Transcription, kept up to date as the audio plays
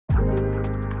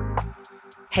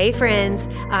Hey friends,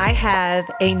 I have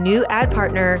a new ad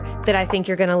partner that I think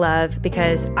you're going to love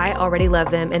because I already love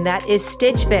them, and that is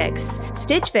Stitch Fix.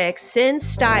 Stitch Fix sends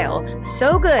style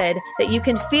so good that you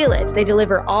can feel it. They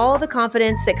deliver all the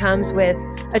confidence that comes with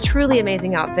a truly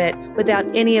amazing outfit without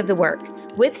any of the work.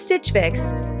 With Stitch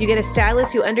Fix, you get a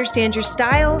stylist who understands your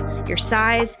style, your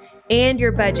size, and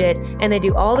your budget, and they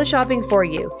do all the shopping for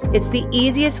you. It's the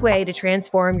easiest way to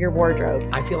transform your wardrobe.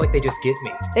 I feel like they just get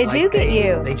me. They do get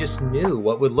you. They just knew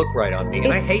what would look right on me.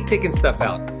 And I hate picking stuff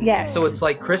out. Yes. So it's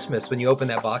like Christmas when you open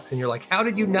that box and you're like, how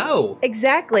did you know?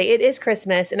 Exactly. It is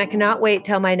Christmas, and I cannot wait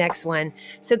till my next one.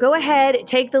 So go ahead,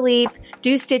 take the leap,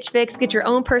 do Stitch Fix, get your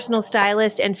own personal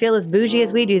stylist, and feel as bougie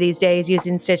as we do these days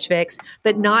using Stitch Fix,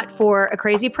 but not for a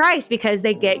crazy price because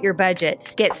they get your budget.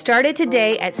 Get started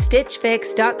today at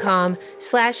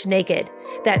stitchfix.com/naked.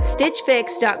 That's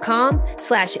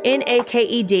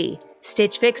stitchfix.com/NAKED.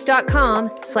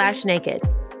 stitchfix.com/naked.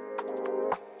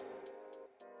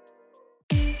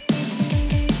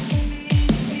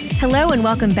 Hello and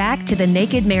welcome back to the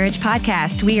Naked Marriage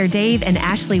Podcast. We are Dave and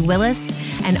Ashley Willis,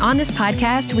 and on this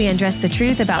podcast, we address the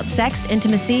truth about sex,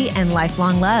 intimacy, and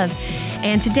lifelong love.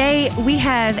 And today, we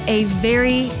have a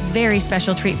very, very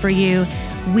special treat for you.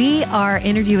 We are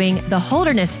interviewing the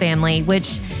Holderness family,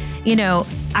 which, you know,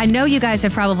 I know you guys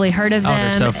have probably heard of them.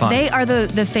 They're so fun. They are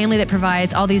the family that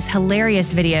provides all these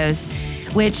hilarious videos,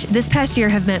 which this past year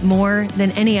have meant more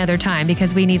than any other time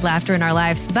because we need laughter in our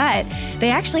lives. But they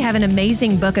actually have an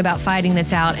amazing book about fighting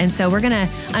that's out. And so we're going to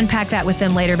unpack that with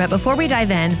them later. But before we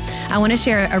dive in, I want to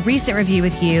share a recent review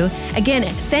with you. Again,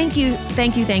 thank you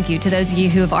to those of you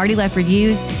who have already left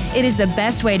reviews. It is the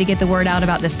best way to get the word out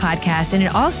about this podcast. And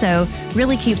it also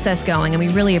really keeps us going, and we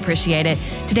really appreciate it.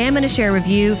 Today, I'm going to share a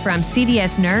review from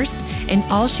CVS Nurse, and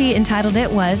all she entitled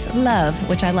it was Love,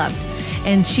 which I loved.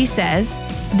 And she says,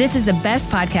 "This is the best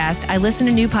podcast. I listen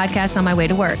to new podcasts on my way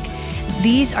to work.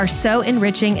 These are so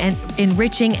enriching and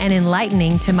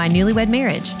enlightening to my newlywed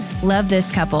marriage. Love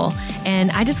this couple." And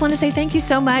I just want to say thank you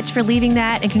so much for leaving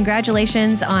that, and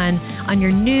congratulations on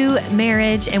your new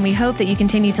marriage. And we hope that you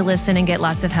continue to listen and get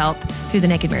lots of help through the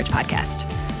Naked Marriage Podcast.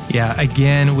 Yeah,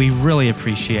 again, we really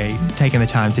appreciate taking the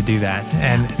time to do that.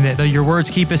 And your words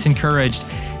keep us encouraged.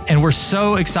 And we're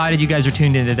so excited you guys are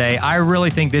tuned in today. I really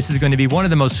think this is going to be one of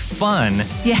the most fun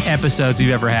episodes we've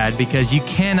ever had, because you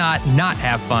cannot not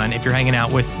have fun if you're hanging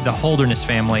out with the Holderness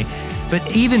family.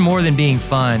 But even more than being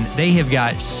fun, they have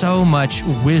got so much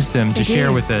wisdom to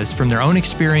share with us from their own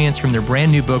experience, from their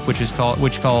brand new book, it's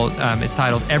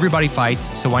titled Everybody Fights,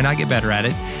 so why not get better at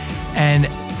it? And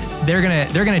they're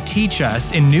gonna teach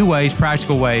us in new ways,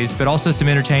 practical ways, but also some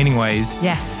entertaining ways,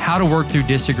 how to work through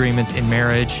disagreements in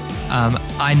marriage.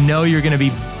 I know you're gonna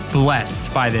be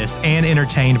blessed by this and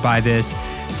entertained by this.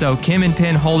 So Kim and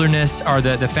Penn Holderness are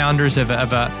the founders of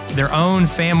their own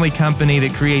family company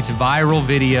that creates viral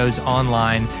videos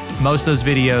online. Most of those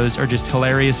videos are just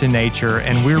hilarious in nature,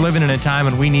 and we're living in a time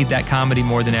when we need that comedy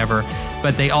more than ever.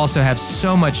 But they also have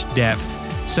so much depth,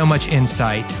 so much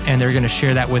insight, and they're going to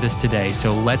share that with us today.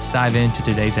 So let's dive into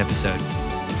today's episode.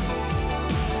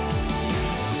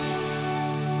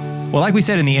 Well, like we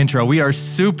said in the intro, we are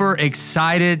super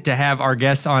excited to have our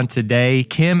guests on today,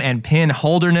 Kim and Penn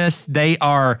Holderness. They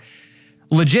are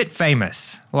legit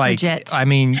famous. Legit. I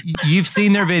mean, you've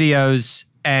seen their videos,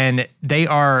 and they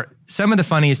are some of the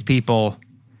funniest people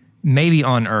maybe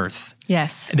on earth.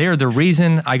 Yes. They are the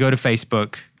reason I go to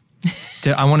Facebook.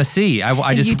 I want to see.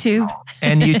 I just YouTube.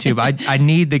 And YouTube. I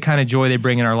need the kind of joy they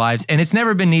bring in our lives, and it's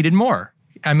never been needed more.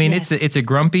 I mean, it's a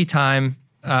grumpy time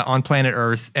on planet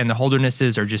Earth, and the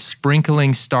Holdernesses are just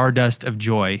sprinkling stardust of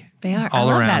joy. They are. All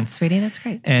I love around. that, sweetie. That's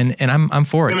great. And I'm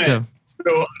for it. So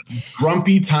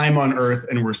grumpy time on Earth,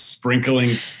 and we're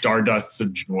sprinkling stardusts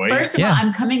of joy. First of all,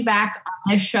 I'm coming back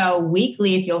on this show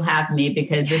weekly if you'll have me,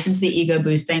 because this is the ego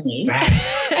boost I need.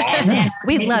 That's awesome. And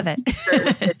we love it.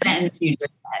 The sentence you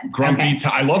just said. Grumpy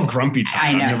time. I love grumpy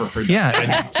time. I know. I've never heard Yeah.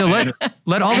 that. So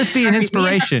let all this be an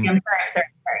inspiration. I'm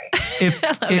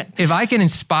sorry. If I can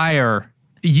inspire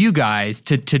you guys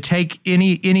to take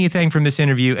anything from this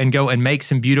interview and go and make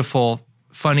some beautiful,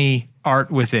 funny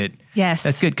art with it. Yes.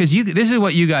 That's good. Because this is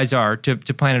what you guys are to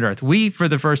planet Earth. We, for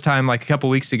the first time, like a couple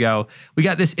weeks ago, we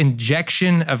got this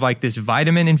injection of like this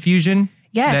vitamin infusion.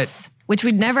 Yes. Which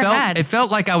we'd never had. It felt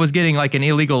like I was getting like an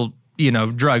illegal,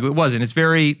 drug. It wasn't. It's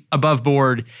very above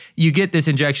board. You get this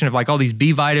injection of like all these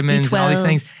B vitamins B12. and all these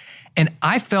things. And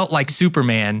I felt like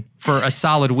Superman for a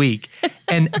solid week.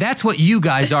 And that's what you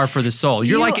guys are for the soul.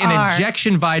 You're like an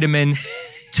injection vitamin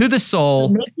to the soul.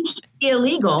 Maybe it should be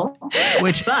illegal,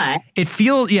 but it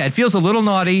feels a little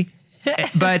naughty,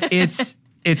 but it's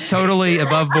totally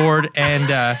above board,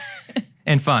 and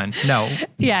and fun. No.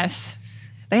 Yes,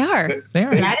 they are. They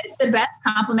are. That is the best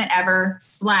compliment ever. /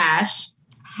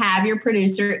 have your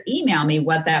producer email me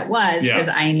what that was because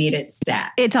I need it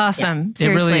stat. It's awesome. Yes. Seriously.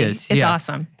 It really is. It's Yeah.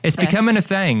 awesome. It's becoming a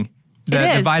thing.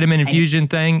 The vitamin infusion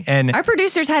thing. And our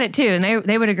producers had it too, and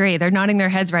they would agree. They're nodding their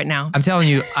heads right now. I'm telling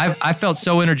you, I felt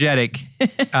so energetic.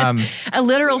 A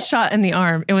literal shot in the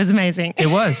arm. It was amazing. It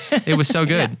was so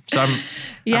good. So I'm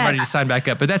ready to sign back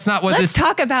up. But that's not what Let's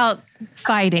talk about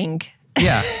fighting.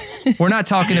 Yeah. We're not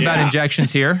talking about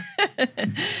injections here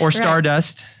or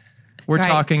Stardust. We're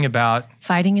talking about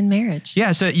fighting in marriage.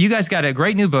 Yeah. So you guys got a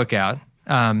great new book out.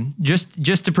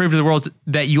 Just to prove to the world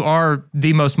that you are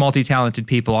the most multi-talented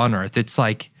people on earth. It's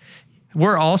like,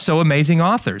 we're all so amazing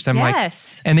authors. I'm like,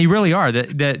 and they really are.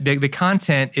 The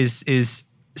content is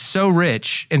so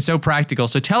rich and so practical.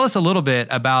 So tell us a little bit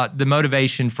about the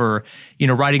motivation for,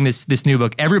 writing this new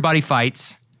book. Everybody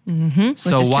fights. Mm-hmm,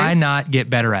 so why not get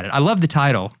better at it? I love the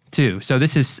title too. So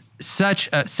this is such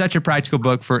a practical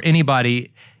book for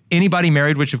anybody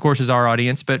married, which of course is our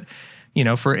audience, but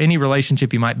for any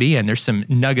relationship you might be in, there's some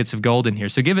nuggets of gold in here.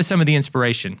 So give us some of the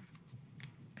inspiration.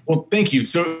 Well, thank you.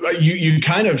 So you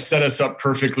kind of set us up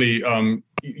perfectly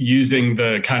using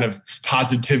the kind of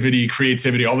positivity,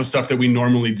 creativity, all the stuff that we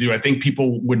normally do. I think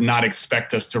people would not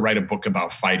expect us to write a book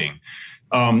about fighting.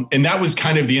 And that was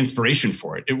kind of the inspiration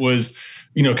for it. It was,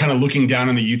 kind of looking down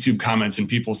on the YouTube comments and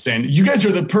people saying, you guys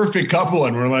are the perfect couple.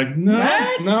 And we're like, no,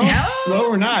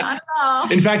 we're not.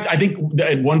 In fact, I think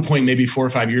at one point, maybe 4 or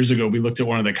 5 years ago, we looked at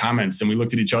one of the comments and we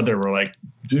looked at each other. We're like,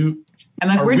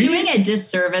 we're doing a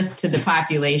disservice to the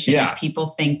population if people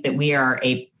think that we are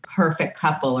a perfect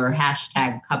couple or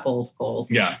 # couples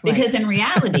goals. Yeah. Because in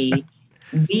reality,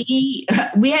 we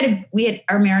had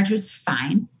our marriage was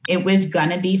fine. It was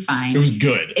gonna be fine. It was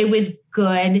good. It was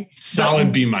good.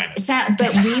 Solid B-.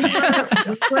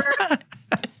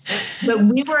 But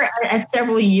we were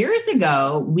several years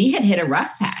ago, we had hit a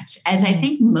rough patch, as I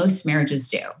think most marriages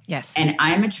do. Yes. And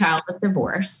I'm a child of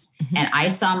divorce. Mm-hmm. And I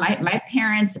saw my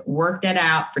parents worked it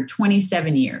out for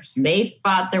 27 years. They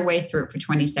fought their way through it for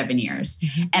 27 years.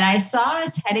 Mm-hmm. And I saw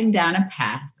us heading down a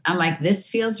path. I'm like, this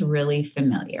feels really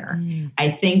familiar. Mm-hmm. I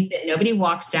think that nobody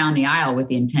walks down the aisle with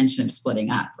the intention of splitting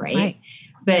up, right?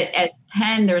 But as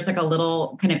Penn, there's like a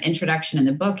little kind of introduction in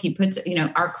the book. He puts,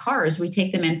 our cars, we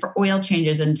take them in for oil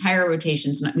changes and tire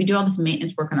rotations. And we do all this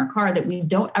maintenance work on our car that we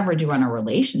don't ever do on our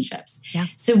relationships. Yeah.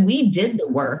 So we did the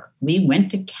work. We went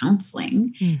to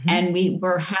counseling and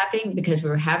because we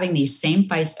were having these same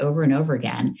fights over and over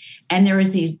again. And there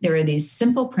are these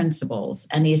simple principles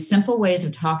and these simple ways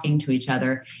of talking to each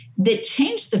other that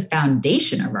changed the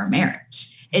foundation of our marriage.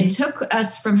 It took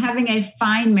us from having a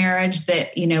fine marriage that,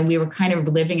 we were kind of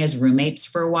living as roommates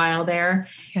for a while there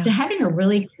to having a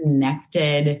really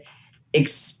connected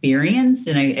experience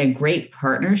and a great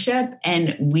partnership.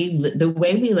 And the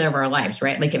way we live our lives,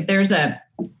 right? Like if there's a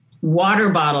water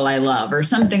bottle I love or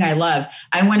something I love,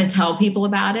 I want to tell people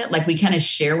about it. Like we kind of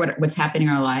share what's happening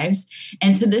in our lives.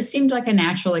 And so this seemed like a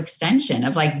natural extension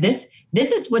of like this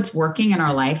is what's working in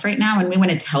our life right now, and we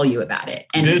want to tell you about it.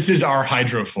 And this is our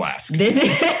hydro flask. This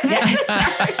is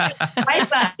my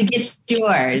fun. Get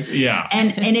yours. Yeah.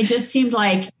 And it just seemed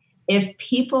like if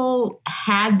people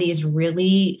had these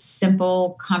really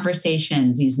simple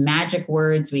conversations, these magic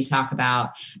words we talk about,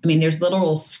 there's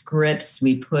little scripts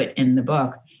we put in the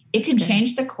book. It can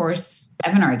change the course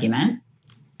of an argument,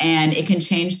 and it can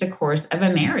change the course of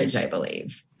a marriage, I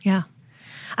believe. Yeah.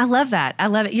 I love that. I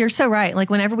love it. You're so right. Like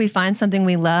whenever we find something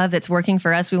we love that's working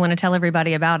for us, we want to tell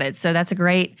everybody about it. So that's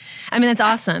that's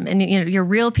awesome. And you're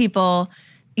real people,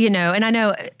 and I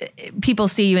know people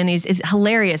see you in these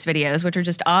hilarious videos, which are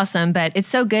just awesome, but it's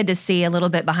so good to see a little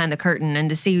bit behind the curtain and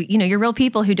to see, you're real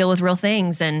people who deal with real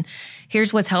things and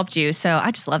here's what's helped you. So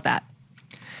I just love that.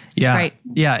 Yeah. Right.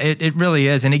 Yeah, it really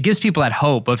is. And it gives people that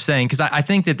hope of saying, because I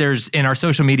think that there's, in our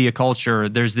social media culture,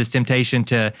 there's this temptation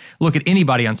to look at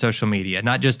anybody on social media,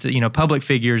 not just, public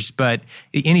figures, but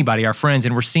anybody, our friends.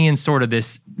 And we're seeing sort of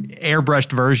this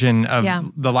airbrushed version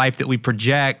of the life that we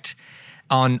project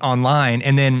online.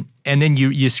 And then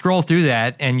you scroll through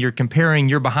that and you're comparing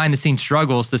your behind the scenes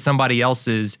struggles to somebody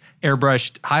else's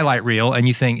airbrushed highlight reel. And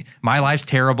you think, my life's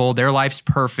terrible, their life's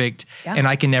perfect, and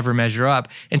I can never measure up.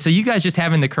 And so you guys just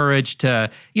having the courage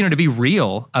to, to be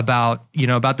real about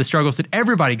the struggles that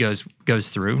everybody goes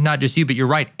through, not just you, but you're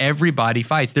right. Everybody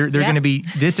fights. There are going to be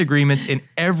disagreements in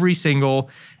every single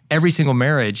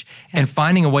marriage, and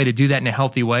finding a way to do that in a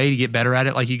healthy way to get better at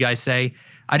it. Like you guys say,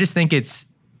 I just think it's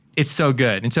It's so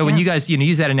good. And so when you guys,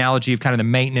 use that analogy of kind of the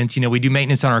maintenance, we do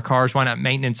maintenance on our cars, why not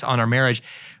maintenance on our marriage?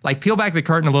 Like, peel back the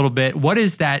curtain a little bit. What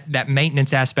does that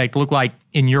maintenance aspect look like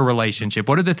in your relationship?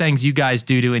 What are the things you guys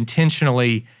do to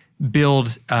intentionally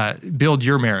build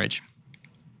your marriage?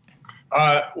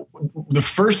 The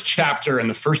first chapter and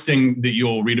the first thing that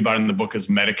you'll read about in the book is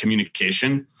meta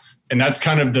communication. And that's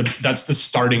kind of that's the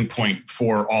starting point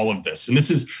for all of this. And this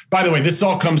is, by the way, this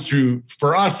all comes through,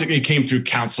 for us, it came through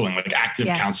counseling, like active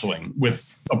counseling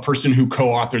with a person who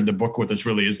co-authored the book with us,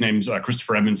 really. His name's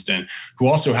Christopher Evanston, who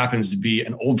also happens to be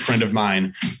an old friend of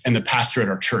mine and the pastor at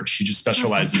our church. He just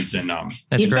specializes in...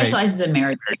 specializes in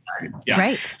marriage. Yeah.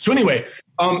 Right. So anyway,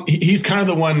 he's kind of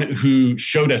the one who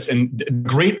showed us, and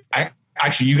great...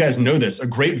 Actually, you guys know this. A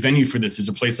great venue for this is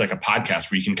a place like a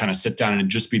podcast where you can kind of sit down and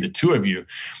just be the two of you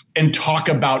and talk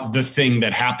about the thing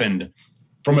that happened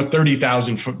from a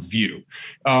 30,000 foot view.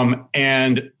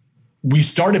 And we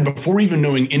started, before even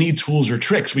knowing any tools or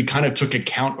tricks, we kind of took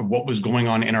account of what was going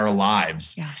on in our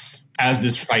lives as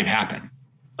this fight happened.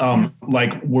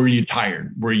 Like, were you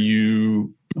tired? Were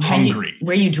you hungry?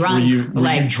 Were you drunk? Were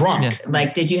you drunk? Yeah.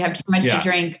 Like, did you have too much to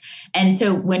drink? And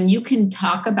so when you can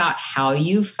talk about how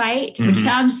you fight, which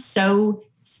sounds so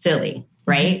silly,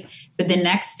 right? But the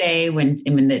next day when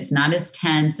it's not as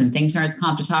tense and things aren't as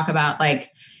calm, to talk about,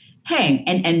 like, hey,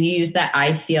 and use that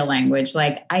I feel language.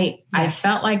 Like, I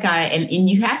felt like and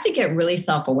you have to get really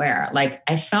self-aware. Like,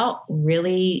 I felt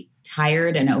really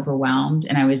tired and overwhelmed,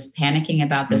 and I was panicking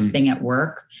about this thing at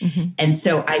work. And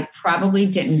so I probably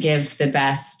didn't give the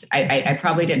best, I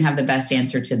probably didn't have the best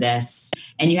answer to this.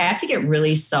 And you have to get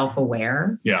really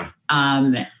self-aware. Yeah.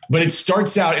 But it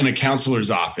starts out in a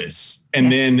counselor's office, and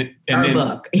then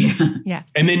book.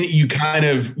 And then you kind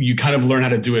of learn how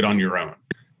to do it on your own.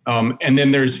 And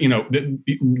then there's,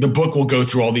 the book will go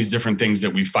through all these different things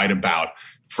that we fight about,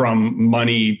 from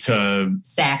money to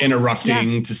sex,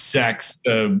 interrupting to sex,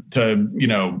 to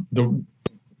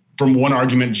from one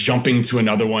argument jumping to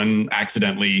another one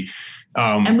accidentally.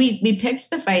 And we picked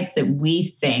the fights that we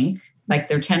think, like,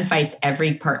 there are 10 fights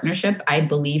every partnership, I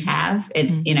believe, have.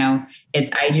 It's, it's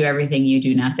I do everything, you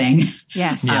do nothing.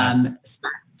 Yes.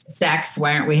 Sex,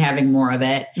 why aren't we having more of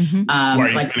it? Why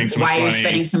are you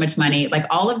spending so much money? Like,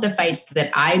 all of the fights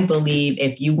that I believe,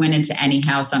 if you went into any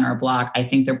house on our block, I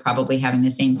think they're probably having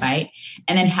the same fight.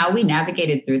 And then how we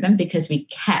navigated through them, because we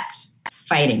kept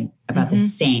fighting about the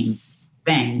same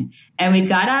thing. And we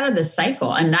got out of the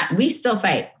cycle, and we still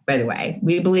fight, by the way.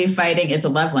 We believe fighting is a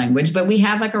love language, but we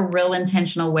have, like, a real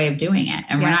intentional way of doing it.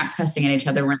 And we're not cussing at each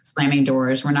other. We're not slamming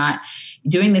doors. We're not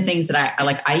doing the things that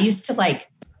I used to, like,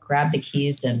 grab the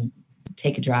keys and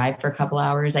take a drive for a couple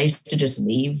hours. I used to just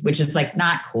leave, which is, like,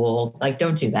 not cool. Like,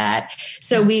 don't do that.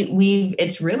 So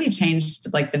it's really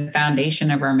changed, like, the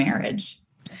foundation of our marriage.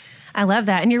 I love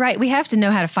that. And you're right. We have to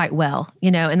know how to fight well,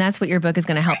 and that's what your book is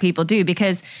going to help people do,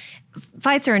 because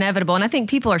fights are inevitable. And I think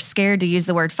people are scared to use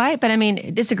the word fight, but I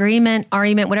mean, disagreement,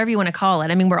 argument, whatever you want to call it.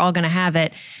 I mean, we're all going to have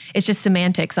it. It's just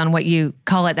semantics on what you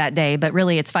call it that day, but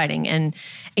really it's fighting. And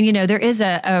there is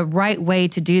a right way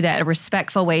to do that, a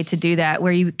respectful way to do that,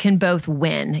 where you can both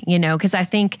win, because I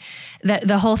think that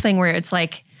the whole thing where it's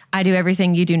like, I do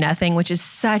everything, you do nothing, which is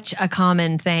such a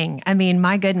common thing. I mean,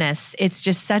 my goodness, it's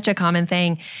just such a common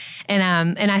thing.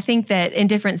 And I think that in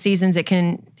different seasons, it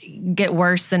can get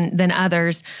worse than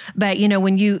others. But,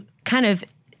 when you kind of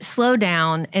slow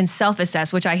down and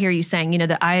self-assess, which I hear you saying,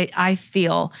 that I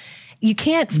feel, you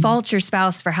can't fault your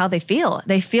spouse for how they feel.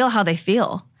 They feel how they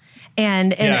feel.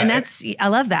 And that's, I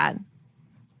love that.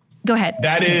 Go ahead.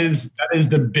 That is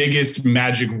the biggest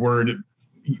magic word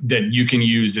that you can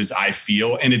use, is I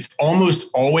feel. And it's almost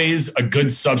always a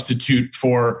good substitute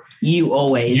for you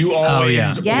always. Oh,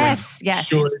 yeah. Yes.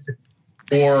 Should,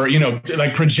 or,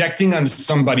 like projecting on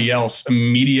somebody else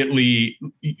immediately.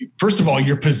 First of all,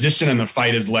 your position in the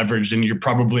fight is leveraged, and you're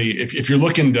probably, if you're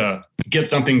looking to get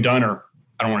something done, or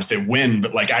I don't want to say win,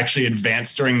 but like actually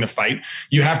advance during the fight,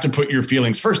 you have to put your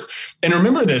feelings first. And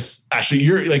remember this, Ashley,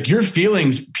 your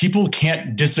feelings, people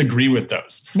can't disagree with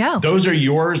those. No. Those are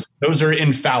yours. Those are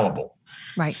infallible.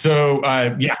 Right. So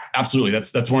yeah, absolutely.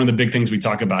 That's one of the big things we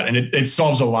talk about. And it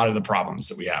solves a lot of the problems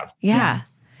that we have. Yeah.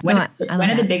 One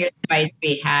of the biggest fights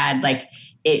we had, like,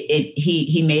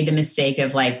 he made the mistake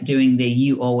of, like, doing the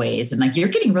you always, and, like, you're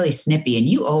getting really snippy and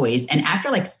you always. And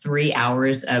after, like, 3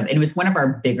 hours of, it was one of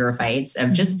our bigger fights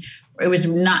of just, it was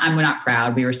not, I'm not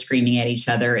proud. We were screaming at each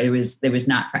other. It was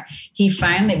not, we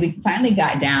finally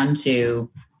got down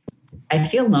to, I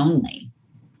feel lonely.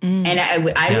 And I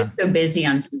was so busy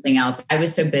on something else. I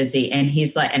was so busy. And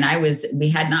he's like, we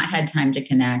had not had time to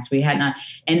connect.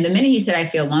 And the minute he said, I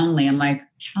feel lonely, I'm like,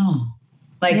 oh,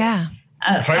 like,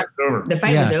 The fight was over. The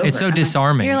fight was over. It's so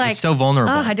disarming. You're like, it's so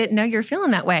vulnerable. Oh, I didn't know you were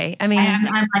feeling that way. I mean, I'm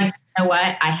like, you know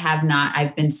what? I have not.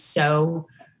 I've been so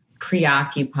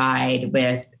preoccupied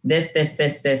with this,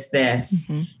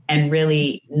 Mm-hmm. and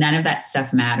really none of that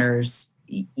stuff matters.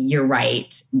 You're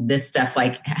right. This stuff,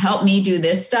 like, help me do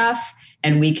this stuff,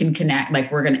 and we can connect.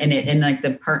 Like, we're gonna, and like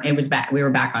it was back. We were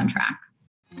back on track.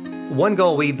 One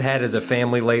goal we've had as a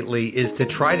family lately is to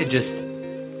try to just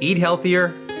eat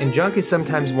healthier, and junk is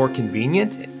sometimes more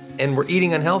convenient. And we're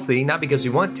eating unhealthy, not because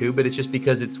we want to, but it's just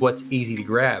because it's what's easy to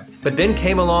grab. But then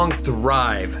came along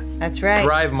Thrive. That's right.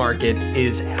 Thrive Market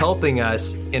is helping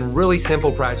us in really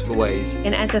simple, practical ways.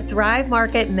 And as a Thrive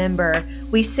Market member,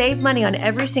 we save money on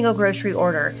every single grocery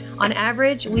order. On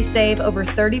average, we save over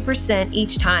 30%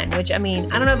 each time, which, I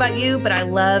mean, I don't know about you, but I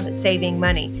love saving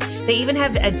money. They even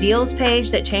have a deals page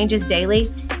that changes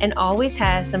daily and always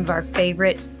has some of our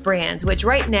favorite brands, which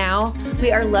right now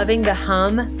we are loving the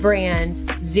Hum brand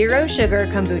Zero Sugar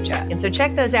Kombucha. And so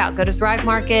check those out. Go to Thrive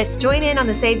Market, join in on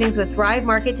the savings with Thrive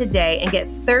Market today and get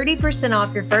 30%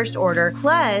 off your first order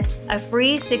plus a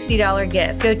free $60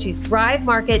 gift. Go to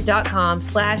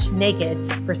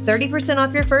thrivemarket.com/naked for 30%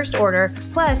 off your first order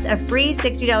plus a free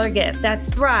 $60 gift. That's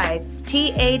Thrive,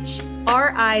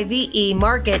 THRIVE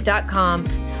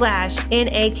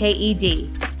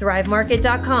market.com/NAKED.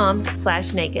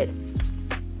 thrivemarket.com/naked.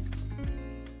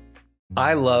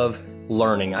 I love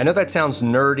learning. I know that sounds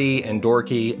nerdy and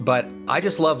dorky, but I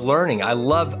just love learning. I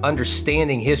love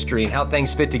understanding history and how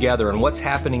things fit together and what's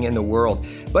happening in the world.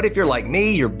 But if you're like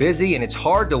me, you're busy and it's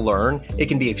hard to learn. It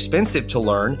can be expensive to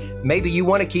learn. Maybe you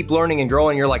want to keep learning and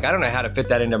growing. You're like, I don't know how to fit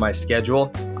that into my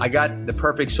schedule. I got the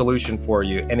perfect solution for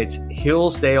you, and it's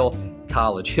Hillsdale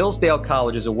College. Hillsdale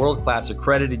College is a world-class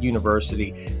accredited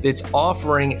university that's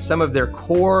offering some of their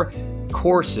core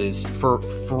courses for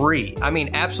free. I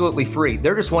mean, absolutely free.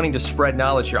 They're just wanting to spread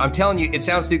knowledge here. I'm telling you, it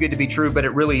sounds too good to be true, but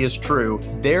it really is true.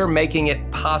 They're making it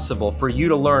possible for you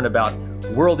to learn about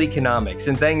world economics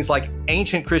and things like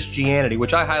ancient Christianity,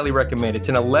 which I highly recommend. It's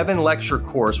an 11-lecture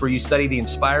course where you study the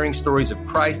inspiring stories of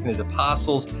Christ and his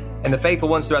apostles and the faithful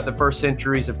ones throughout the first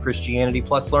centuries of Christianity,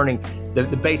 plus learning the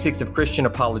basics of Christian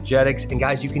apologetics. And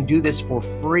guys, you can do this for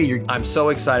free. I'm so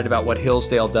excited about what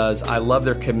Hillsdale does. I love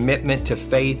their commitment to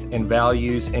faith and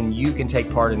values, and you can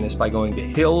take part in this by going to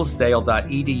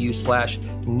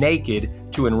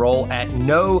hillsdale.edu/naked to enroll at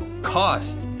no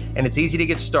cost. And it's easy to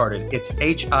get started. It's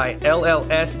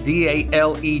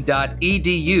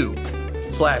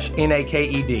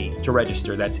hillsdale.edu/NAKED to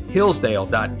register. That's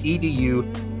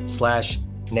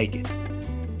hillsdale.edu/naked.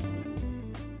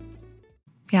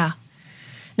 Yeah.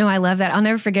 No, I love that. I'll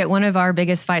never forget one of our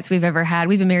biggest fights we've ever had.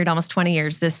 We've been married almost 20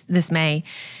 years this May.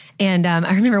 And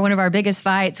I remember one of our biggest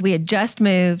fights, we had just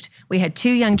moved. We had 2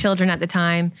 young children at the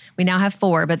time. We now have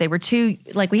 4, but they were 2,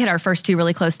 like we had our first 2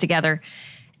 really close together.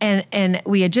 And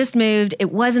we had just moved.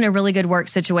 It wasn't a really good work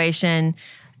situation.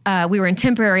 We were in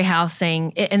temporary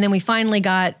housing. And then we finally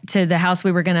got to the house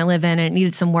we were going to live in, and it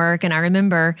needed some work. And I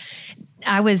remember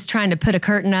I was trying to put a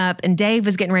curtain up, and Dave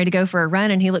was getting ready to go for a run,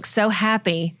 and he looked so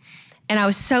happy. And I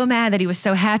was so mad that he was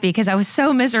so happy because I was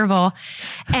so miserable.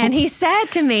 And he said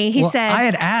to me, he said, I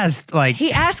had asked,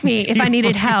 he asked me if I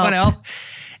needed help.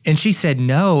 And she said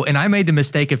no. And I made the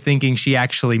mistake of thinking she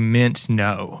actually meant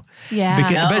no. Yeah.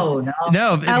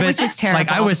 No, which is terrible.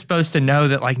 Like, I was supposed to know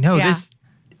that, like, no,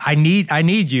 I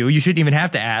need you. You shouldn't even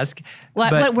have to ask.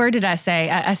 What word did I say?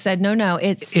 I said, no,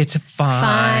 it's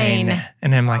fine.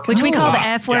 And I'm like, which we call the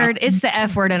F word. Yeah. It's the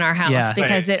F word in our house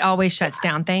because it always shuts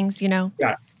down things, you know?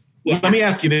 Yeah. Well, let me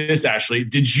ask you this, Ashley.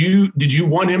 Did you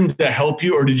want him to help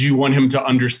you, or did you want him to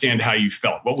understand how you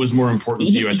felt? What was more important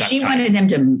to you at that time? She wanted him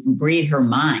to read her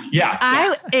mind.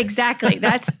 Yeah. Exactly.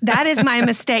 That is my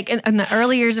mistake. In the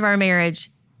early years of our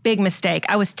marriage, big mistake.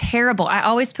 I was terrible. I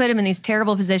always put him in these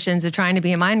terrible positions of trying to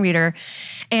be a mind reader.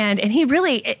 And he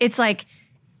really, it's like,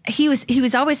 he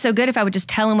was always so good if I would just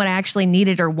tell him what I actually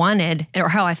needed or wanted or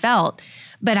how I felt.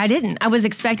 But I didn't. I was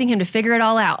expecting him to figure it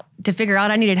all out, to figure out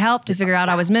I needed help, to figure out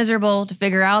I was miserable, to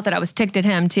figure out that I was ticked at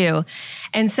him too.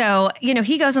 And so,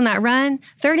 he goes on that run.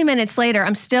 30 minutes later,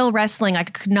 I'm still wrestling. I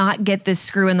could not get this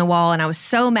screw in the wall. And I was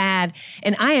so mad.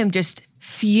 And I am just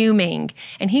fuming.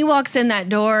 And he walks in that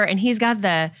door, and he's got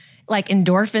the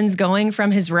endorphins going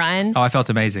from his run. Oh, I felt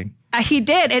amazing. He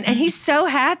did. And he's so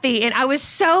happy. And I was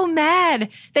so mad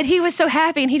that he was so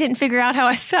happy and he didn't figure out how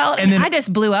I felt. And then I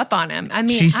just blew up on him. I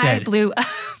mean, I blew up.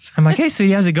 I'm like, hey,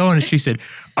 sweetie, how's it going? And she said,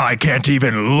 I can't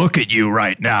even look at you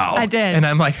right now. I did. And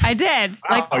I'm like, I did.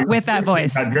 With that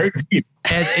voice. Very deep.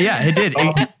 And it did.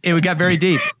 It got very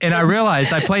deep. And I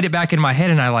realized I played it back in my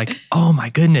head, and I oh my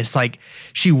goodness,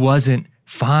 she wasn't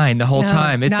fine the whole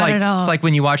time. It's like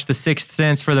when you watch The Sixth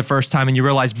Sense for the first time and you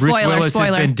realize Bruce Willis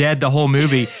has been dead the whole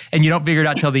movie and you don't figure it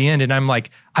out till the end. And I'm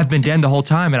like, I've been dead the whole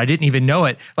time and I didn't even know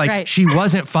it. Like she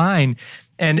wasn't fine.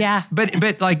 And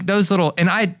but like those little, and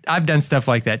I've done stuff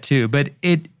like that too, but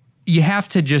you have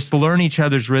to just learn each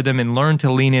other's rhythm and learn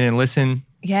to lean in and listen.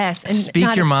 Yes. And speak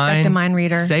not your mind, a mind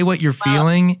reader. Say what you're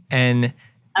feeling. And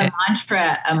a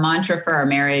mantra for our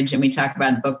marriage. And we talk about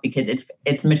in the book because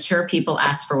it's mature people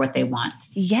ask for what they want.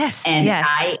 Yes. And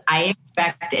I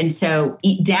expect, and so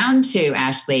down to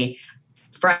Ashley,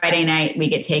 Friday night, we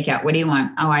get takeout. What do you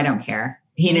want? Oh, I don't care.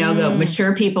 Go,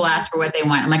 mature people ask for what they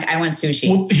want. I'm like, I want sushi.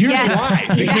 Well, here's why.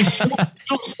 Because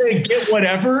she'll say, get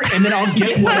whatever, and then I'll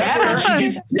get whatever.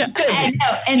 She gets I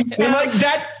know. And so like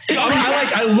that,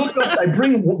 I look up, I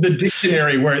bring the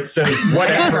dictionary where it says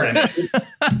whatever in it.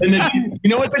 And then you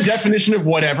know what the definition of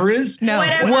whatever is? No.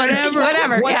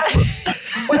 Whatever.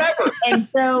 Whatever. And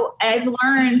so I've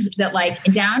learned that like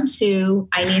down to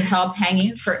I need help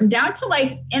hanging a curtain, down to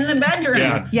like in the bedroom.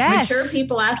 Yeah. Yes. Mature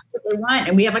people ask what they want.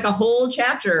 And we have like a whole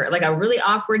chapter, like a really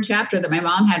awkward chapter that my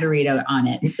mom had to read on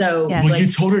it. So well,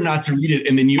 you told her not to read it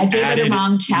and then I gave her the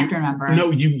wrong chapter number.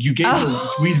 No, you gave her,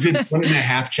 we did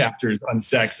 1.5 chapters on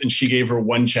sex and she gave her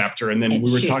 1 chapter and then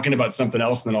we were talking about something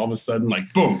else and then all of a sudden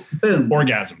like boom,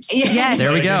 orgasms. Yes.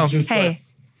 There we go. Hey.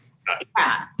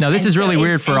 Now, this is really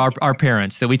weird for our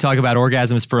parents that we talk about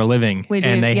orgasms for a living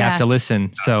and they have to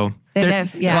listen. So,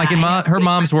 like in her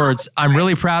mom's words, I'm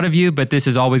really proud of you, but this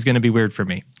is always going to be weird for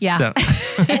me. Yeah. So.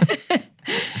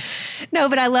 No,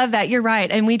 but I love that. You're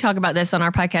right. And we talk about this on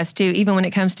our podcast too, even when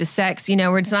it comes to sex,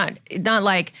 where it's not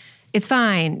like, it's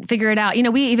fine, figure it out.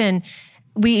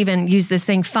 We even use this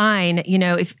thing fine,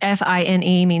 if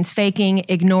FINE means faking,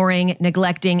 ignoring,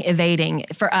 neglecting, evading.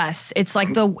 For us, it's like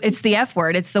it's the F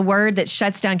word. It's the word that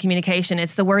shuts down communication.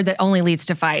 It's the word that only leads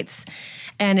to fights.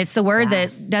 And it's the word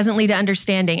that doesn't lead to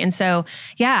understanding. And so,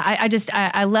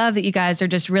 I love that you guys are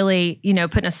just really,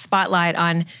 putting a spotlight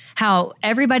on how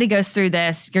everybody goes through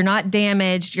this. You're not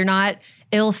damaged. You're not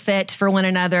ill fit for one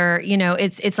another.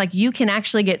 It's like you can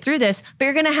actually get through this, but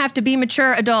you're going to have to be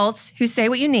mature adults who say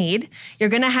what you need. You're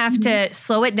going to have to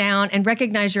slow it down and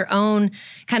recognize your own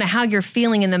kind of how you're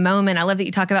feeling in the moment. I love that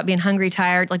you talk about being hungry,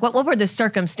 tired. Like what were the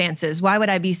circumstances? Why would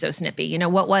I be so snippy?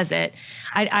 What was it?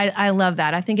 I love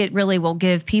that. I think it really will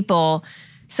give people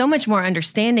so much more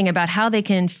understanding about how they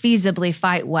can feasibly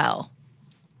fight well.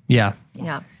 Yeah.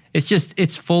 Yeah.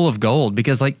 It's full of gold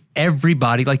because like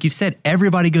everybody, like you've said,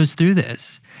 everybody goes through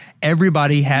this.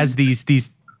 Everybody has these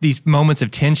moments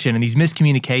of tension and these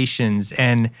miscommunications,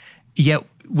 and yet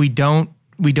we don't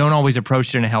always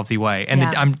approach it in a healthy way.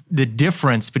 And the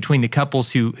difference between the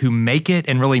couples who make it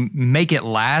and really make it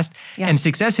last, and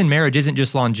success in marriage isn't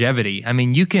just longevity. I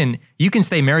mean, you can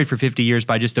stay married for 50 years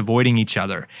by just avoiding each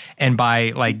other and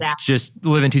by just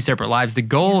living 2 separate lives. The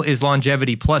goal is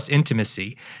longevity plus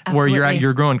intimacy, where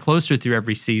you're growing closer through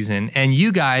every season. And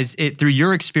you guys, through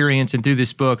your experience and through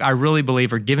this book, I really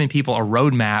believe are giving people a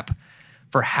roadmap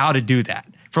for how to do that.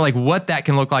 For like what that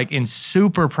can look like in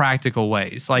super practical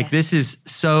ways. Like this is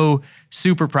so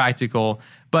super practical,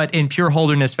 but in pure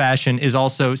Holderness fashion is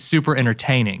also super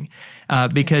entertaining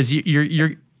because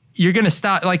you're going to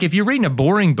stop. Like if you're reading a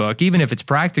boring book, even if it's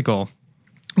practical,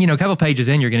 a couple pages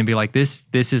in, you're going to be like, this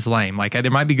is lame. Like there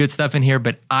might be good stuff in here,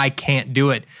 but I can't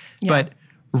do it. Yeah. But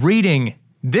reading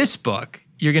this book,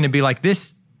 you're going to be like,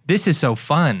 this is so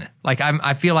fun. Like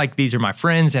I feel like these are my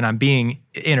friends and I'm being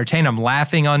entertained. I'm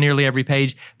laughing on nearly every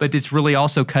page, but it's really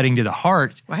also cutting to the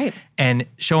heart, right? And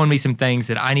showing me some things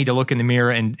that I need to look in the mirror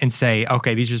and say,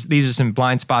 okay, these are some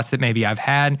blind spots that maybe I've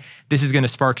had. This is going to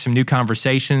spark some new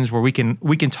conversations where we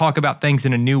can talk about things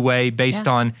in a new way based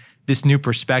on this new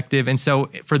perspective. And so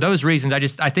for those reasons,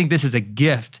 I think this is a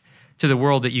gift to the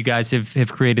world that you guys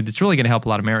have created that's really going to help a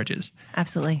lot of marriages.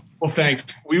 Absolutely. Well, thanks.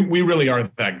 We really are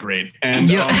that great. And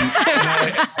he's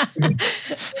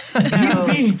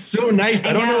being so nice.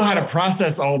 I don't know how to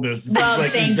process all this. It's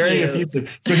thank very you.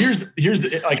 effusive. So here's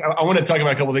the, I want to talk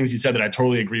about a couple of things you said that I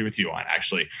totally agree with you on,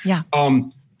 actually. Yeah.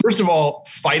 First of all,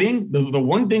 fighting, the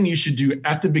one thing you should do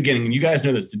at the beginning, and you guys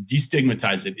know this, to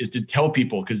destigmatize it, is to tell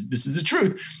people, because this is the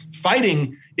truth,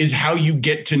 fighting is how you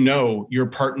get to know your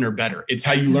partner better. It's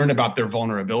how you learn about their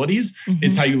vulnerabilities. Mm-hmm.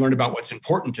 It's how you learn about what's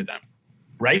important to them,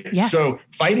 right? Yes. So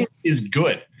fighting is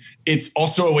good. It's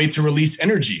also a way to release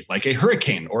energy, like a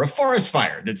hurricane or a forest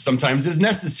fire that sometimes is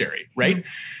necessary, right?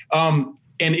 Mm-hmm.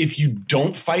 And if you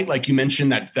don't fight, like you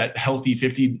mentioned, that healthy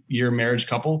 50-year marriage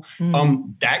couple,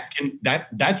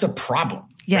 that's a problem.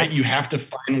 Yes. Right? You have to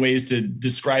find ways to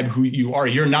describe who you are.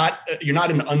 You're not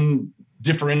an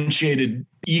undifferentiated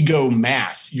ego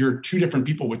mass. You're two different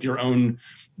people with your own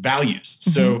values.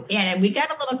 So yeah, and we got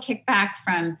a little kickback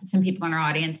from some people in our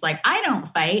audience, like, I don't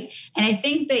fight. And I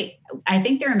think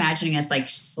they're imagining us like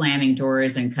slamming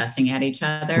doors and cussing at each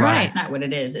other. Right. That's not what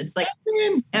it is. It's like,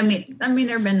 I mean,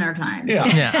 there have been their times,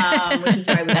 which is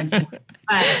why we went to.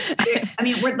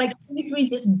 We're like things we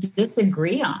just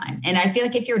disagree on. And I feel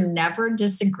like if you're never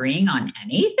disagreeing on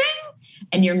anything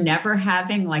and you're never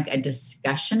having like a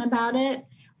discussion about it,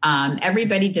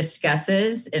 everybody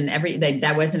discusses, and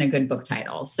that wasn't a good book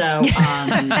title. So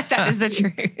that is the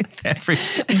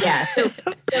truth. Yeah. So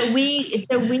we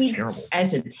terrible.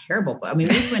 As a terrible book. I mean,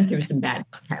 we went through some bad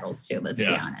titles too. Let's be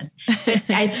honest.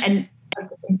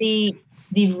 But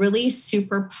the really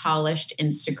super polished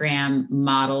Instagram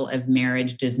model of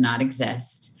marriage does not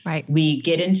exist. Right. We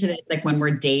get into this, like when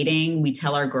we're dating, we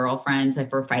tell our girlfriends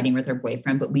if we're fighting with our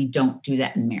boyfriend, but we don't do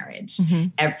that in marriage.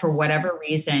 And for whatever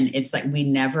reason, it's like we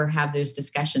never have those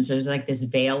discussions. There's like this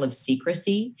veil of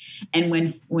secrecy. And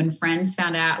when friends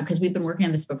found out, because we've been working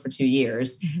on this book for 2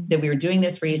 years, that we were doing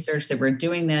this research, that we're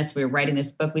doing this, we were writing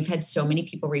this book, we've had so many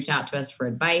people reach out to us for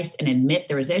advice and admit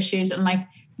there was issues. And like,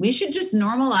 we should just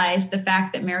normalize the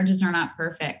fact that marriages are not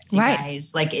perfect, you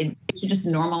guys. Like, we should just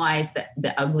normalize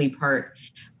the ugly part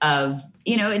of,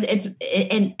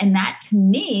 and that to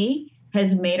me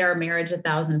has made our marriage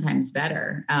 1,000 times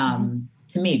better.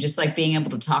 To me, just like being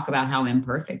able to talk about how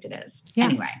imperfect it is. Yeah.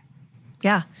 Anyway.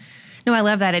 Yeah. No, I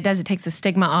love that. It does. It takes the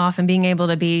stigma off and being able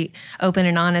to be open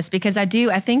and honest, because I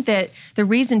think that the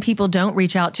reason people don't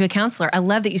reach out to a counselor, I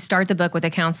love that you start the book with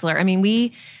a counselor. I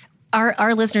mean,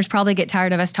 Our listeners probably get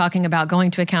tired of us talking about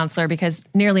going to a counselor, because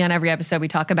nearly on every episode we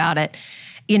talk about it.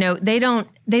 They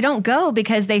don't go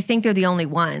because they think they're the only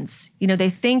ones. They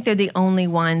think they're the only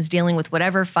ones dealing with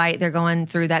whatever fight they're going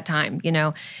through that time,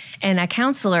 And a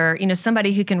counselor,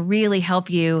 somebody who can really help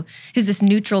you, who's this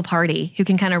neutral party, who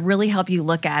can kind of really help you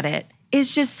look at it,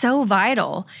 is just so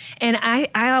vital. And I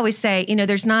always say,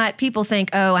 there's not, people think,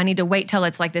 oh, I need to wait till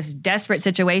it's like this desperate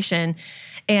situation.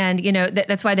 And,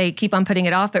 that's why they keep on putting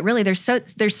it off. But really, there's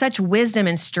such wisdom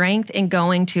and strength in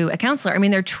going to a counselor. I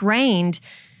mean, they're trained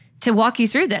to walk you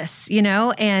through this,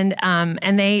 and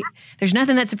there's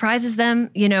nothing that surprises them.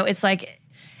 It's like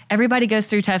everybody goes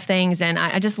through tough things. And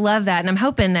I just love that. And I'm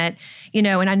hoping that, and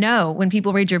I know when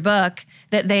people read your book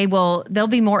that they'll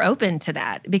be more open to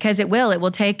that, because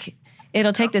it'll take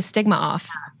the stigma off.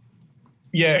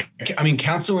 Yeah. I mean,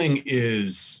 counseling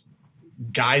is,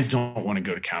 guys don't want to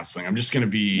go to counseling. I'm just going to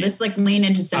be... Let's lean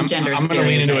into some gender stereotypes. I'm going to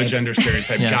lean into a gender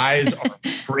stereotype. Guys are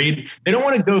afraid. They don't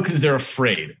want to go because they're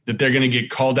afraid that they're going to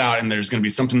get called out and there's going to be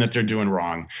something that they're doing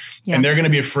wrong. Yeah. And they're going to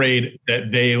be afraid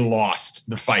that they lost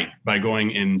the fight by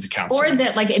going into counseling. Or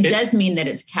that it does mean that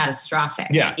it's catastrophic.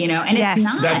 Yeah. And it's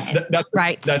not. That's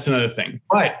right. That's another thing.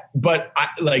 But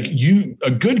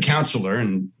a good counselor,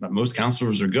 and most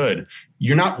counselors are good,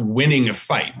 you're not winning a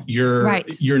fight.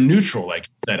 You're neutral, like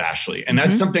you said, Ashley. And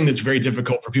that's something that's very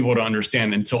difficult for people to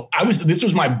understand this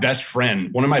was my best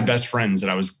friend, one of my best friends that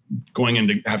I was going in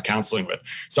to have counseling with.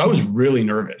 So I was really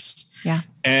nervous. Yeah.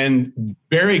 And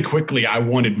very quickly I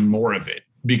wanted more of it,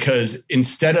 because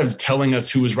instead of telling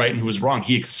us who was right and who was wrong,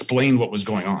 he explained what was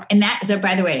going on. And so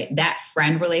by the way, that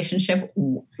friend relationship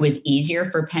was easier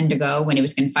for Penn to go when he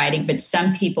was confiding, but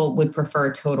some people would prefer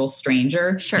a total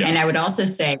stranger. Sure. Yeah. And I would also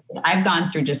say, I've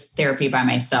gone through just therapy by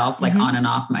myself, on and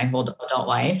off my whole adult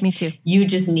life. Me too. You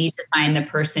just need to find the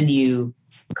person you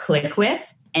click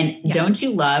with. And don't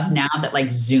you love now that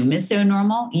Zoom is so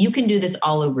normal? You can do this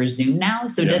all over Zoom now.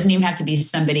 So it doesn't even have to be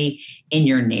somebody in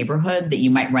your neighborhood that you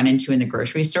might run into in the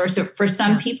grocery store. So for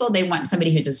some people, they want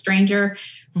somebody who's a stranger.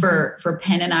 For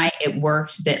Penn and I, it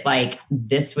worked that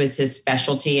this was his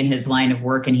specialty in his line of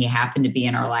work, and he happened to be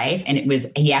in our life. And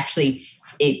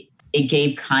it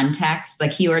gave context.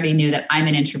 He already knew that I'm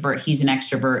an introvert, he's an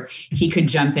extrovert. He could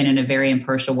jump in a very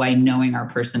impartial way, knowing our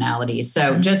personalities.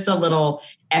 So just a little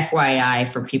FYI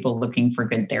for people looking for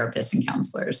good therapists and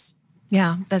counselors.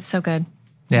 Yeah, that's so good.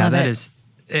 Yeah,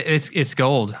 it's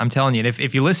gold. I'm telling you.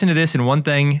 If you listen to this, and one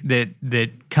thing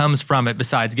that comes from it,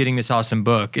 besides getting this awesome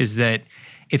book, is that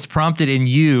it's prompted in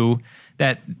you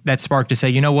that spark to say,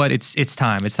 you know what, it's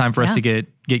time. It's time for us to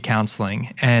get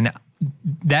counseling. And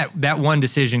that one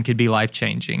decision could be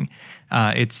life-changing.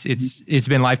 It's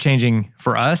been life-changing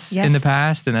for us in the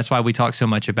past, and that's why we talk so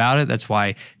much about it. That's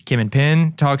why Kim and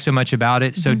Penn talk so much about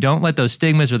it. So don't let those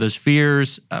stigmas or those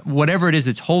fears, whatever it is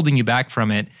that's holding you back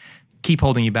from it, keep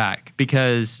holding you back.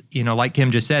 Because, like Kim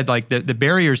just said, the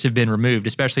barriers have been removed,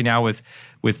 especially now with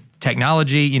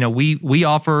technology. We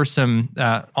offer some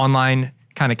online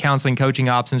kind of counseling, coaching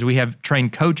options. We have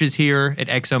trained coaches here at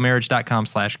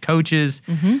exomarriage.com/coaches.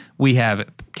 We have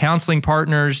counseling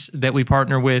partners that we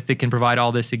partner with that can provide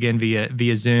all this again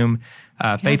via Zoom.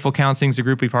 Faithful Counseling is a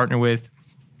group we partner with.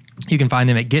 You can find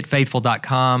them at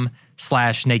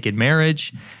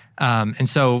getfaithful.com/nakedmarriage. And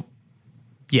so,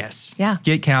 yes,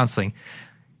 get counseling.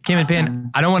 Kim and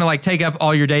Penn, I don't want to take up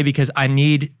all your day because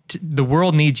the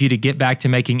world needs you to get back to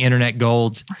making internet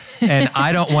gold. And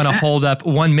I don't want to hold up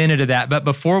 1 minute of that. But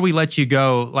before we let you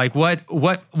go,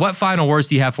 what final words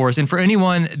do you have for us? And for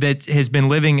anyone that has been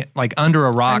living under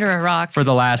a rock for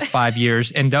the last 5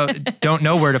 years and don't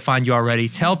know where to find you already,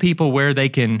 tell people where they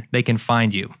can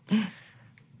find you.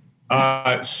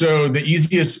 So the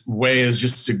easiest way is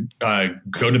just to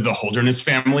go to the Holderness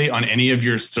family on any of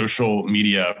your social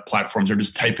media platforms, or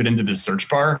just type it into the search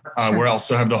bar. We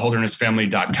also have the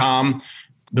holdernessfamily.com.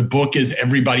 The book is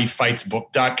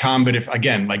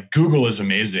everybodyfightsbook.com. But Google is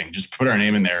amazing. Just put our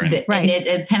name in there. And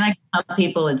Penn, I tell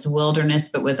people it's wilderness,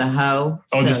 but with a hoe.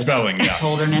 Oh, so the spelling. Yeah.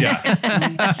 Holderness.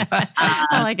 Yeah.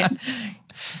 I like it.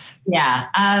 Yeah.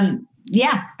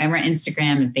 I'm on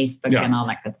Instagram and Facebook and all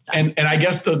that good stuff. And I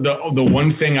guess the one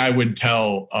thing I would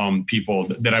tell people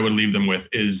that I would leave them with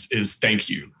is thank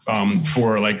you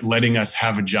for letting us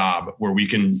have a job where we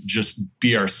can just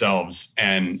be ourselves,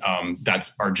 and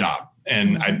that's our job.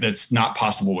 And that's not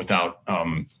possible without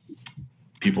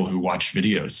people who watch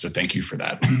videos. So thank you for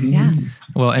that. Yeah.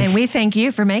 Well, and we thank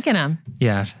you for making them.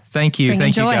 Yeah. Thank you.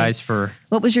 Thank you guys for.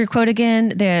 What was your quote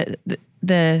again?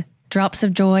 The drops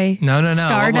of joy. No.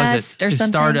 Stardust or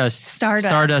something.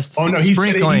 Stardust. Oh no,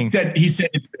 sprinkling. He said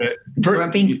it's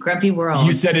grumpy world.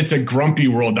 You said it's a grumpy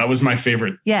world. That was my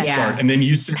favorite start. And then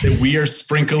you said that we are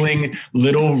sprinkling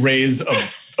little rays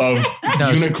of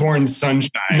unicorn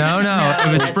sunshine. No.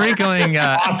 It was sprinkling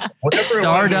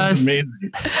stardust.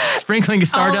 Sprinkling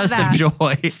stardust of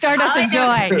joy. Stardust of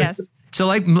joy. Yes. So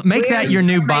make that your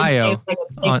new bio.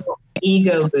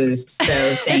 Ego boost.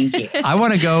 So thank you. I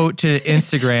want to go to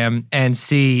Instagram and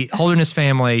see Holderness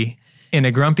family in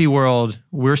a grumpy world.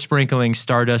 We're sprinkling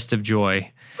stardust of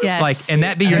joy. Yes. And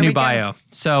that be your new bio.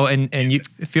 So, and you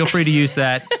feel free to use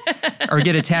that or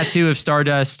get a tattoo of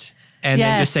stardust and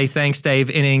then just say, thanks, Dave,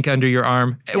 in ink under your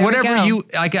arm. There Whatever I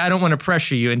don't want to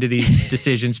pressure you into these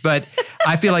decisions, but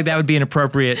I feel like that would be an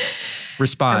appropriate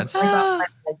response.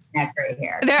 Neck right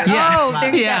here. There you go.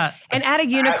 And add a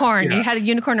unicorn. You had a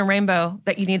unicorn and rainbow,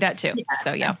 that you need that too.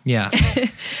 So yeah.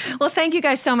 Well, thank you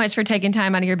guys so much for taking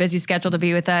time out of your busy schedule to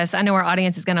be with us. I know our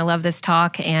audience is going to love this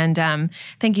talk, and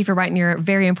thank you for writing your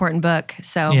very important book.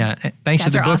 So thanks for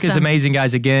the book. Is amazing,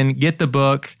 guys. Again, get the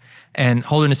book, and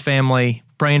Holderness family,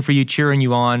 praying for you, cheering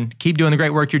you on. Keep doing the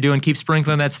great work you're doing. Keep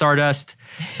sprinkling that stardust.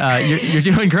 You're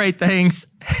doing great things.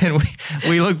 And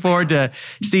we look forward to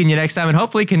seeing you next time and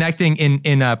hopefully connecting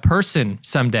in person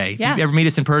someday. Yeah. If you ever meet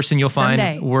us in person, you'll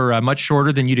find we're much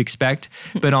shorter than you'd expect.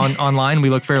 But online,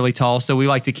 we look fairly tall. So we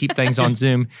like to keep things on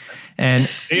Zoom. And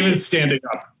Dave is standing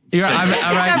up.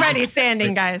 I'm already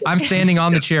standing, guys. I'm standing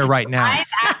on the chair right now. I'm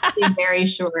actually very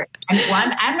short.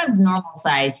 I'm of normal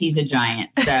size. He's a giant.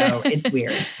 So it's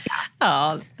weird. Yeah.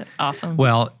 Oh, that's awesome.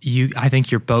 Well, I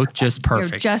think you're both just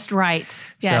perfect. You're just right.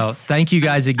 Yes. So thank you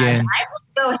guys again. I will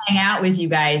go hang out with you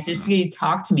guys just so you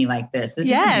talk to me like this. This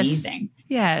is amazing.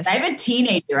 Yes. I have a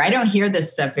teenager. I don't hear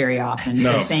this stuff very often.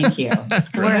 So thank you. That's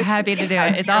great. We're happy to do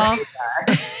it.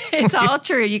 It's all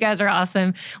true. You guys are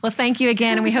awesome. Well, thank you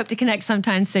again. And we hope to connect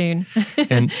sometime soon.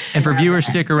 and for viewers,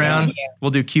 stick around.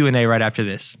 We'll do Q&A right after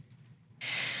this.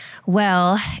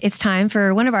 Well, it's time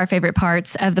for one of our favorite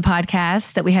parts of the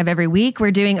podcast that we have every week.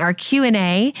 We're doing our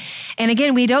Q&A. And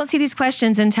again, we don't see these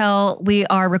questions until we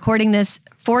are recording this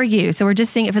for you. So we're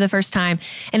just seeing it for the first time.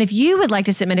 And if you would like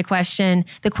to submit a question,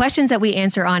 the questions that we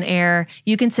answer on air,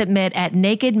 you can submit at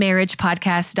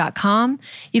nakedmarriagepodcast.com.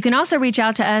 You can also reach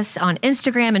out to us on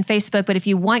Instagram and Facebook. But if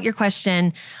you want your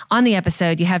question on the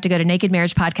episode, you have to go to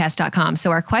nakedmarriagepodcast.com.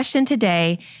 So our question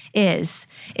today is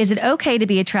it okay to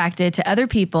be attracted to other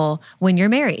people when you're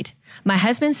married? My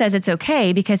husband says it's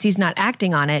okay because he's not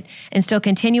acting on it and still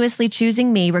continuously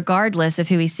choosing me regardless of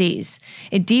who he sees.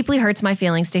 It deeply hurts my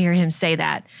feelings to hear him say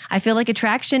that. I feel like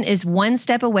attraction is one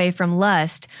step away from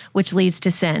lust, which leads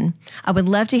to sin. I would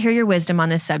love to hear your wisdom on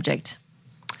this subject.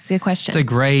 It's a good question. It's a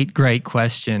great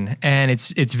question. And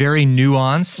it's very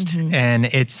nuanced, and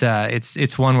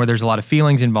it's one where there's a lot of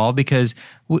feelings involved because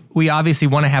we obviously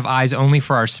want to have eyes only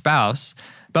for our spouse.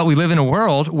 But we live in a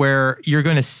world where you're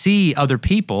going to see other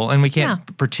people, and we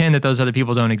can't pretend that those other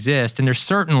people don't exist. And there's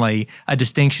certainly a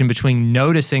distinction between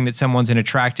noticing that someone's an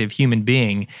attractive human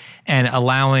being and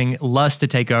allowing lust to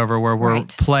take over, where we're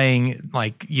playing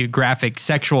like graphic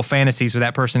sexual fantasies with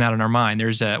that person out in our mind.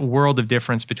 There's a world of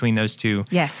difference between those two.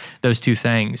 Yes. Those two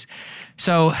things.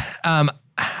 So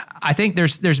I think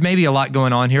there's maybe a lot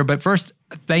going on here. But first,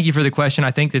 thank you for the question.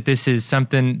 I think that this is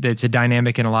something that's a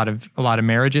dynamic in a lot of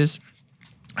marriages.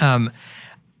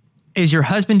 Is your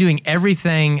husband doing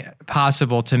everything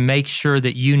possible to make sure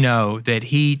that you know that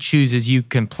he chooses you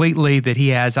completely, that he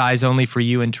has eyes only for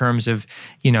you in terms of,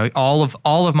 all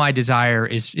of my desire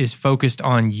is focused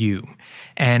on you,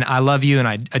 and I love you and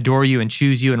I adore you and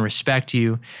choose you and respect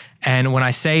you. And when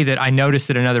I say that I notice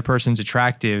that another person's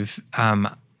attractive,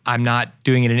 I'm not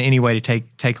doing it in any way to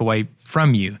take away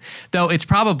from you, though it's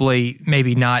probably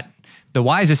maybe not the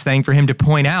wisest thing for him to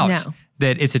point out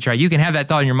that it's attractive. You can have that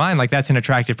thought in your mind, like that's an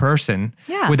attractive person,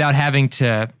 without having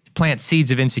to plant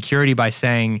seeds of insecurity by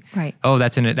saying, "Oh,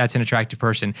 that's an attractive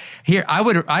person." Here,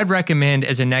 I'd recommend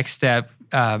as a next step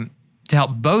to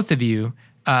help both of you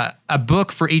a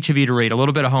book for each of you to read, a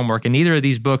little bit of homework. And neither of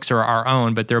these books are our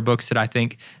own, but they're books that I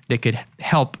think that could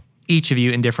help each of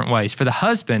you in different ways. For the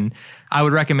husband, I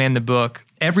would recommend the book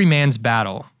Every Man's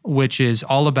Battle, which is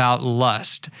all about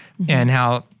lust and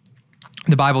how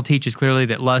the Bible teaches clearly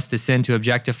that lust is sin. To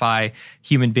objectify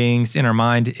human beings in our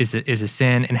mind is a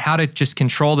sin, and how to just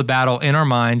control the battle in our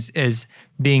minds as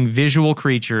being visual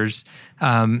creatures.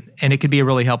 And it could be a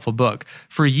really helpful book.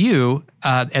 For you,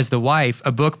 as the wife,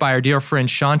 a book by our dear friend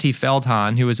Shanti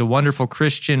Feldhahn, who is a wonderful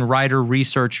Christian writer,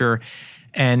 researcher,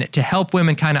 and to help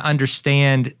women kind of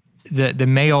understand the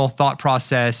male thought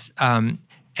process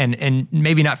and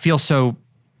maybe not feel so,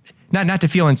 not to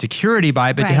feel insecurity by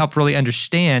it, but to help really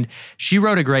understand. She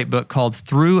wrote a great book called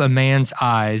Through a Man's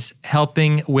Eyes,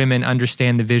 Helping Women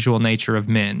Understand the Visual Nature of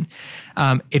Men.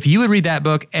 If you would read that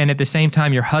book and at the same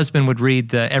time your husband would read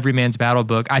the Every Man's Battle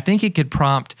book, I think it could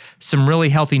prompt some really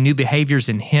healthy new behaviors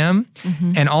in him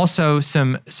and also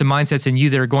some mindsets in you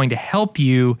that are going to help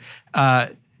you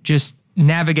just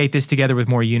navigate this together with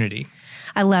more unity.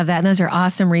 I love that. And those are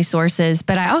awesome resources.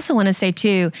 But I also want to say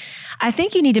too, I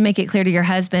think you need to make it clear to your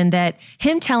husband that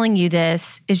him telling you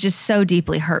this is just so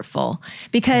deeply hurtful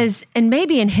because, and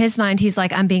maybe in his mind, he's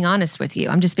like, I'm being honest with you.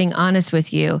 I'm just being honest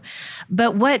with you.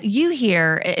 But what you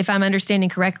hear, if I'm understanding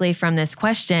correctly from this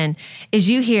question, is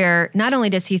you hear, not only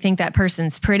does he think that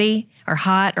person's pretty or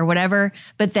hot or whatever,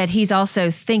 but that he's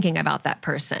also thinking about that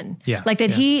person. Yeah. Like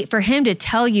that for him to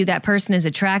tell you that person is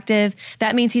attractive,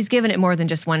 that means he's given it more than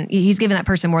just one, he's given that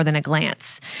person more than a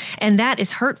glance. And that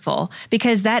is hurtful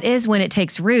because that is when it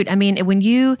takes root. I mean, when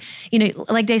you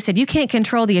like Dave said, you can't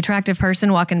control the attractive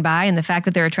person walking by and the fact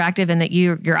that they're attractive and that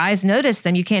your eyes notice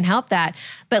them, you can't help that.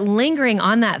 But lingering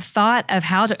on that thought of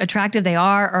how attractive they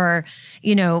are or,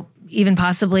 even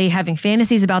possibly having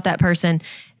fantasies about that person,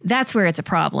 that's where it's a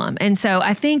problem. And so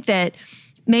I think that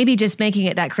maybe just making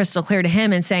it that crystal clear to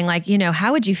him and saying like,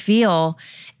 how would you feel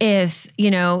if,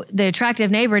 the attractive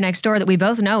neighbor next door that we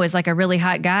both know is like a really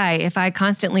hot guy, if I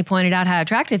constantly pointed out how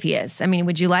attractive he is? I mean,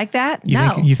 would you like that?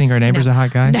 You think our neighbor's a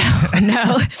hot guy?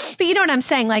 No. But you know what I'm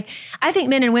saying? Like, I think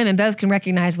men and women both can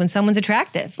recognize when someone's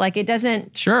attractive. Like it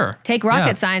doesn't take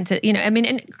rocket science to,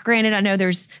 and granted, I know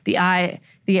there's the eye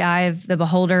of the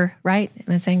beholder, right?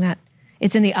 Am I saying that?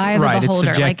 It's in the eye of the beholder.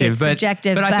 It's subjective, like it's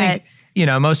subjective, but I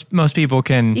think, most people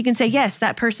can. You can say, yes,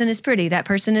 that person is pretty. That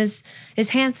person is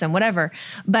handsome, whatever.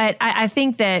 But I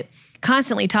think that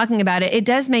constantly talking about it, it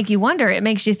does make you wonder. It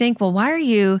makes you think, well, why are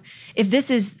you, if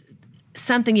this is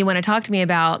something you want to talk to me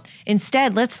about,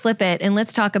 instead, let's flip it and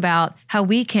let's talk about how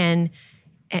we can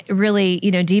really,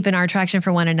 deepen our attraction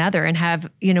for one another and have,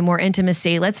 more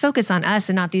intimacy. Let's focus on us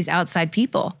and not these outside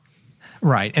people.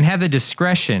 Right. And have the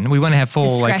discretion. We want to have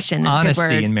full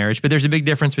honesty in marriage, but there's a big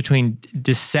difference between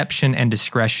deception and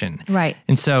discretion. Right.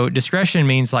 And so discretion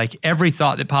means like every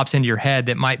thought that pops into your head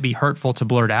that might be hurtful to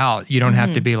blurt out, you don't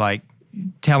have to be like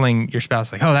telling your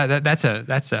spouse like, oh, that's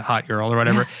a hot girl or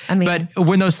whatever. Yeah. But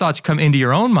when those thoughts come into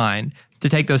your own mind, to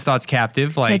take those thoughts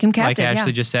captive, like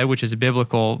Ashley just said, which is a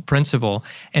biblical principle,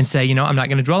 and say, I'm not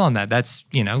going to dwell on that. That's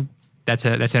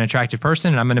an attractive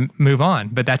person and I'm going to move on,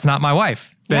 but that's not my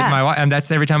wife. My wife, and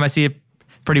that's every time I see a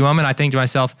pretty woman, I think to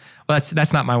myself, well,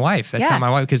 that's not my wife. That's not my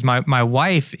wife, because my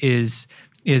wife is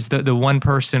the one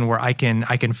person where I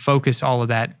can focus all of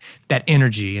that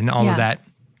energy and all of that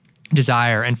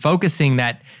desire, and focusing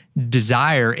that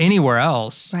desire anywhere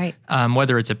else, right?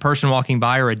 Whether it's a person walking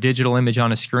by or a digital image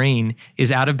on a screen,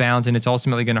 is out of bounds, and it's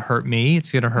ultimately going to hurt me. It's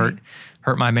going to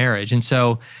hurt my marriage. And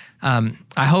so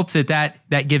I hope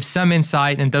that gives some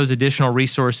insight, and those additional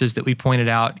resources that we pointed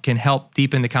out can help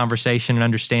deepen the conversation and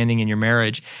understanding in your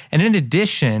marriage. And in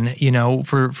addition,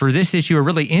 for this issue or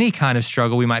really any kind of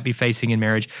struggle we might be facing in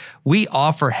marriage, we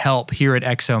offer help here at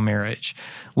XO Marriage.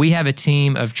 We have a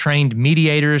team of trained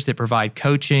mediators that provide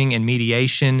coaching and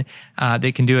mediation.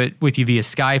 They can do it with you via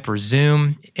Skype or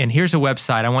Zoom. And here's a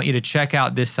website. I want you to check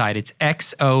out this site. It's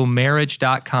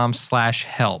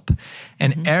xomarriage.com/help.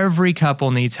 And every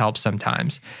couple needs help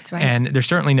sometimes. That's right. And there's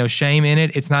certainly no shame in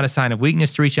it. It's not a sign of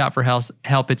weakness to reach out for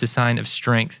help. It's a sign of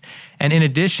strength. And in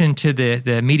addition to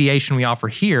the mediation we offer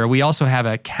here, we also have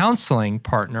a counseling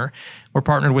partner. We're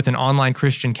partnered with an online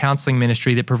Christian counseling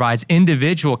ministry that provides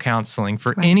individual counseling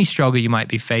for any struggle you might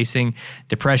be facing,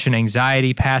 depression,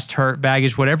 anxiety, past hurt,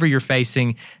 baggage, whatever you're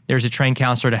facing, there's a trained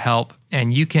counselor to help.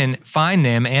 And you can find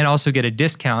them and also get a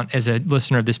discount as a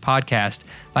listener of this podcast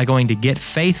by going to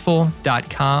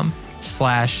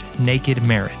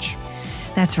getfaithful.com/nakedmarriage.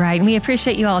 That's right. And we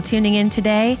appreciate you all tuning in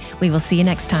today. We will see you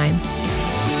next time.